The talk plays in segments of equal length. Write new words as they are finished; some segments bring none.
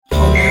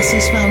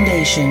Onassis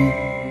Foundation.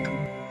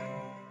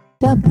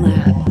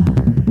 Dublab.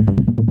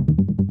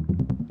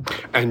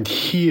 And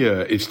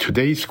here is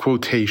today's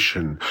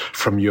quotation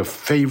from your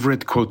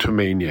favorite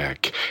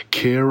quotomaniac,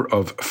 care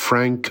of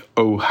Frank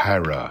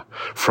O'Hara,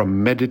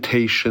 from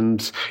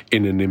Meditations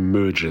in an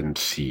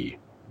Emergency.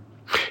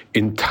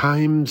 In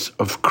times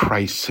of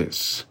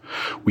crisis,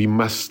 we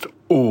must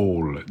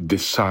all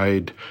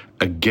decide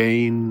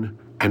again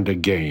and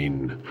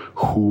again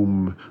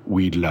whom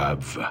we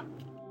love.